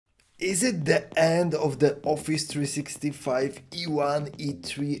Is it the end of the Office 365 E1,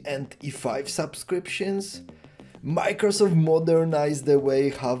 E3 and E5 subscriptions? Microsoft modernized the way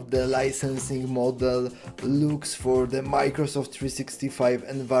how the licensing model looks for the Microsoft 365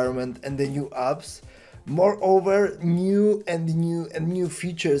 environment and the new apps. Moreover, new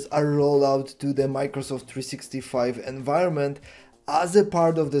features are rolled out to the Microsoft 365 environment as a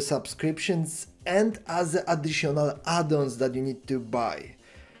part of the subscriptions and as additional add-ons that you need to buy.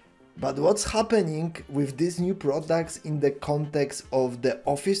 But what's happening with these new products in the context of the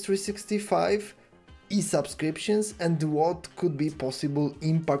Office 365 e-subscriptions and what could be possible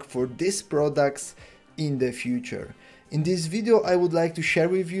impact for these products in the future? In this video, I would like to share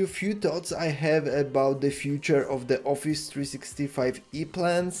with you a few thoughts I have about the future of the Office 365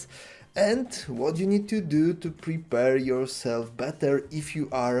 e-plans and what you need to do to prepare yourself better if you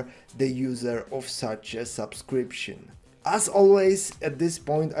are the user of such a subscription. As always, at this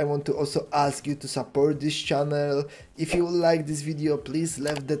point, I want to also ask you to support this channel. If you like this video, please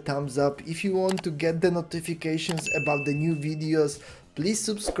leave the thumbs up. If you want to get the notifications about the new videos, please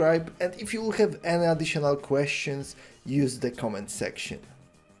subscribe. And if you have any additional questions, use the comment section.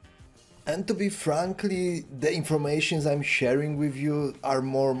 And to be frankly, the informations I'm sharing with you are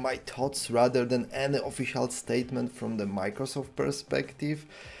more my thoughts rather than any official statement from the Microsoft perspective.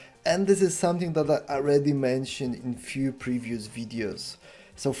 And this is something that I already mentioned in few previous videos.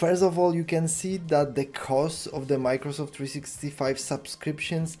 So first of all, you can see that the cost of the Microsoft 365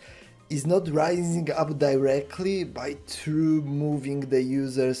 subscriptions is not rising up directly by through moving the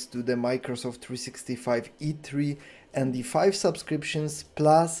users to the Microsoft 365 E3 and E5 subscriptions,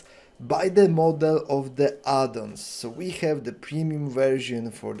 plus by the model of the add-ons. So we have the premium version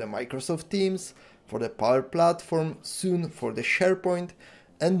for the Microsoft Teams, for the Power Platform, soon for the SharePoint,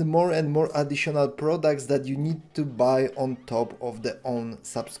 and more additional products that you need to buy on top of the own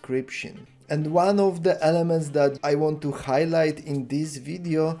subscription. And one of the elements that I want to highlight in this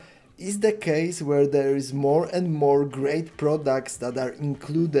video is the case where there is more and more great products that are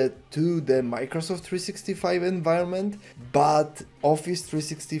included to the Microsoft 365 environment, but Office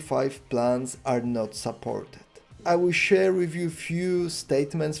 365 plans are not supported. I will share with you few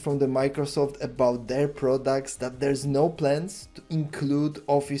statements from the Microsoft about their products that there's no plans to include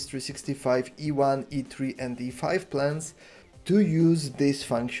Office 365 E1, E3 and E5 plans to use these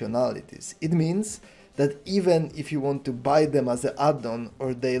functionalities. It means that even if you want to buy them as an add-on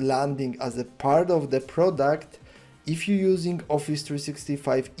or they landing as a part of the product, if you're using Office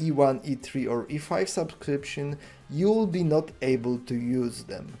 365 E1, E3 or E5 subscription, you will be not able to use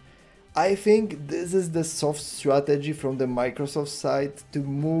them. I think this is the soft strategy from the Microsoft side to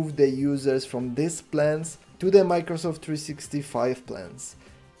move the users from these plans to the Microsoft 365 plans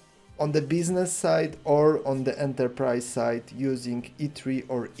on the business side or on the enterprise side using E3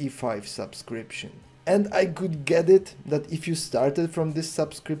 or E5 subscription. And I could get it that if you started from these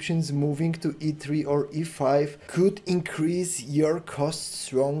subscriptions, moving to E3 or E5 could increase your costs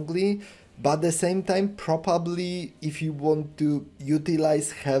strongly. But at the same time, probably if you want to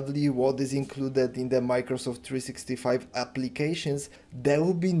utilize heavily what is included in the Microsoft 365 applications, there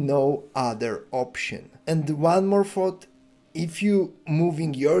will be no other option. And one more thought, if you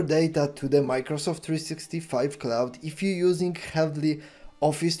moving your data to the Microsoft 365 cloud, if you're using heavily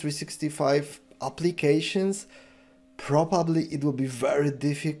Office 365 applications, probably it will be very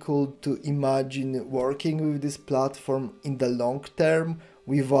difficult to imagine working with this platform in the long term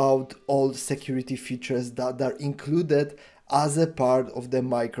without all security features that are included as a part of the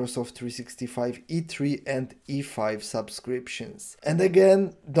Microsoft 365 E3 and E5 subscriptions. And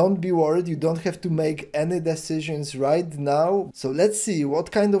again, don't be worried, you don't have to make any decisions right now. So let's see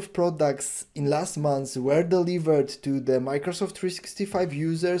what kind of products in last months were delivered to the Microsoft 365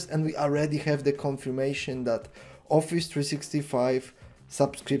 users, and we already have the confirmation that Office 365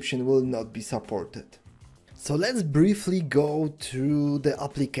 subscription will not be supported. So let's briefly go through the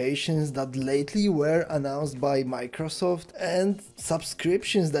applications that lately were announced by Microsoft and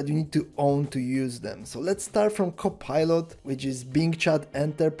subscriptions that you need to own to use them. So let's start from Copilot, which is Bing Chat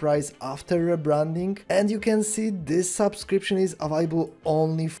Enterprise after rebranding. And you can see this subscription is available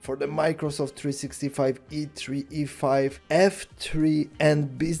only for the Microsoft 365 E3, E5, F3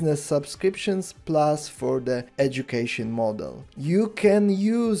 and business subscriptions, plus for the education model. You can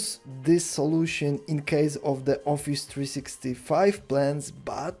use this solution in case of the Office 365 plans,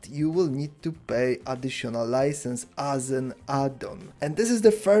 but you will need to pay additional license as an add-on. And this is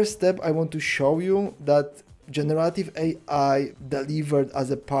the first step I want to show you, that generative AI delivered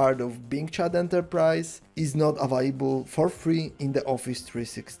as a part of Bing Chat Enterprise is not available for free in the Office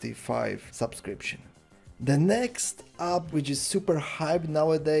 365 subscription. The next app, which is super hyped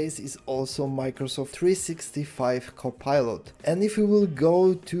nowadays, is also Microsoft 365 Copilot. And if you will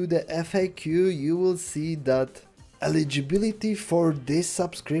go to the FAQ, you will see that eligibility for this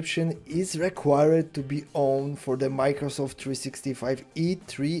subscription is required to be owned for the Microsoft 365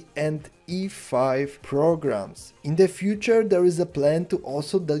 E3 and E5 programs. In the future, there is a plan to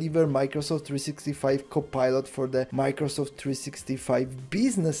also deliver Microsoft 365 Copilot for the Microsoft 365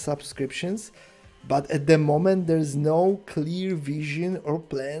 business subscriptions, but at the moment there's no clear vision or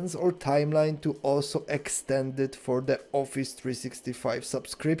plans or timeline to also extend it for the Office 365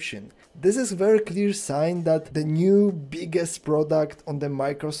 subscription. This is a very clear sign that the new biggest product on the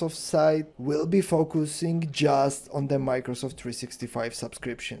Microsoft side will be focusing just on the Microsoft 365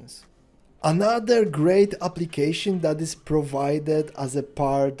 subscriptions. Another great application that is provided as a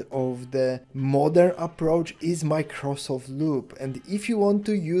part of the modern approach is Microsoft Loop. And if you want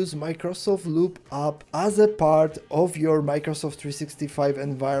to use Microsoft Loop app as a part of your Microsoft 365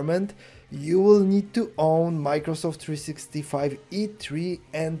 environment, you will need to own Microsoft 365 E3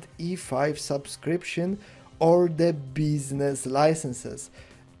 and E5 subscription or the business licenses.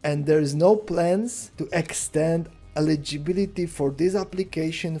 And there is no plans to extend eligibility for this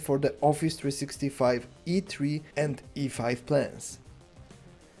application for the Office 365 E3 and E5 plans.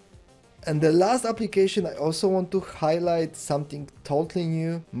 And the last application I also want to highlight something totally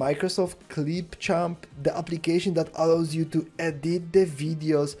new, Microsoft Clipchamp, the application that allows you to edit the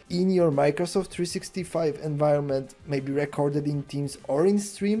videos in your Microsoft 365 environment, maybe recorded in Teams or in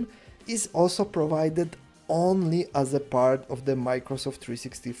Stream, is also provided only as a part of the Microsoft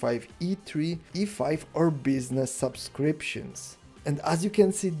 365 E3, E5 or business subscriptions. And as you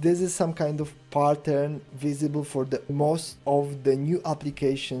can see, this is some kind of pattern visible for the most of the new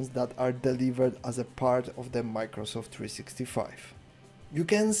applications that are delivered as a part of the Microsoft 365. You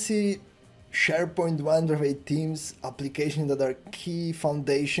can see SharePoint, OneDrive, Teams applications that are key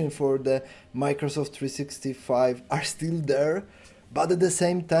foundation for the Microsoft 365 are still there. But at the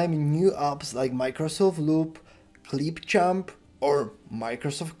same time, new apps like Microsoft Loop, Clipchamp, or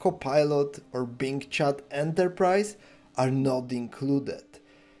Microsoft Copilot or Bing Chat Enterprise are not included.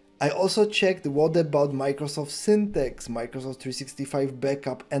 I also checked what about Microsoft Syntex, Microsoft 365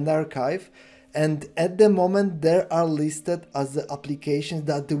 Backup and Archive, and at the moment they are listed as the applications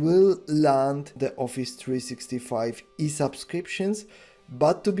that will land the Office 365 e-subscriptions,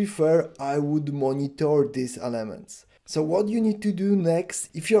 but to be fair, I would monitor these elements. So what you need to do next,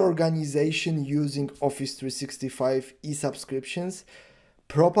 if your organization using Office 365 e-subscriptions,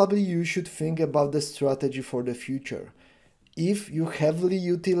 probably you should think about the strategy for the future. If you heavily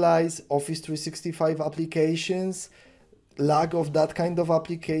utilize Office 365 applications, lack of that kind of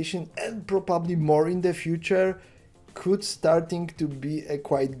application, and probably more in the future, could starting to be a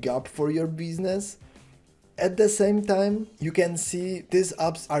quite gap for your business. At the same time, you can see these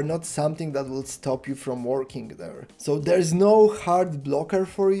apps are not something that will stop you from working there. So there's no hard blocker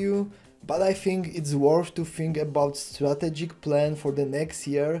for you, but I think it's worth to think about strategic plan for the next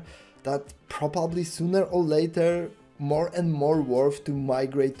year that probably sooner or later more and more worth to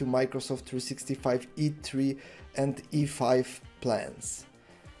migrate to Microsoft 365 E3 and E5 plans.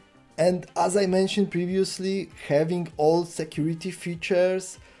 And as I mentioned previously, having all security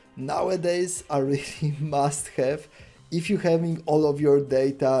features nowadays are really must have. If you're having all of your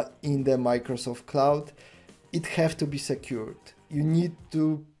data in the Microsoft cloud, it have to be secured. You need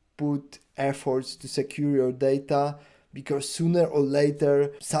to put efforts to secure your data, because sooner or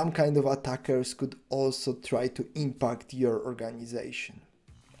later some kind of attackers could also try to impact your organization.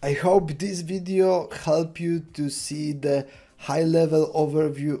 I hope this video helped you to see the high-level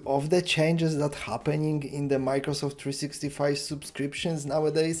overview of the changes that are happening in the Microsoft 365 subscriptions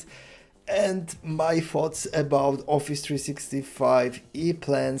nowadays, and my thoughts about Office 365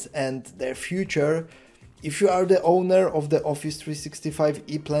 e-plans and their future. If you are the owner of the Office 365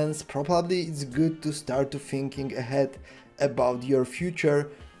 e-plans, probably it's good to start to thinking ahead about your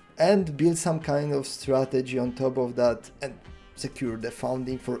future and build some kind of strategy on top of that and secure the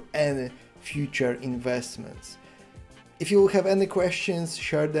funding for any future investments. If you have any questions,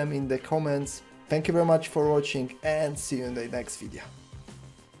 share them in the comments. Thank you very much for watching and see you in the next video.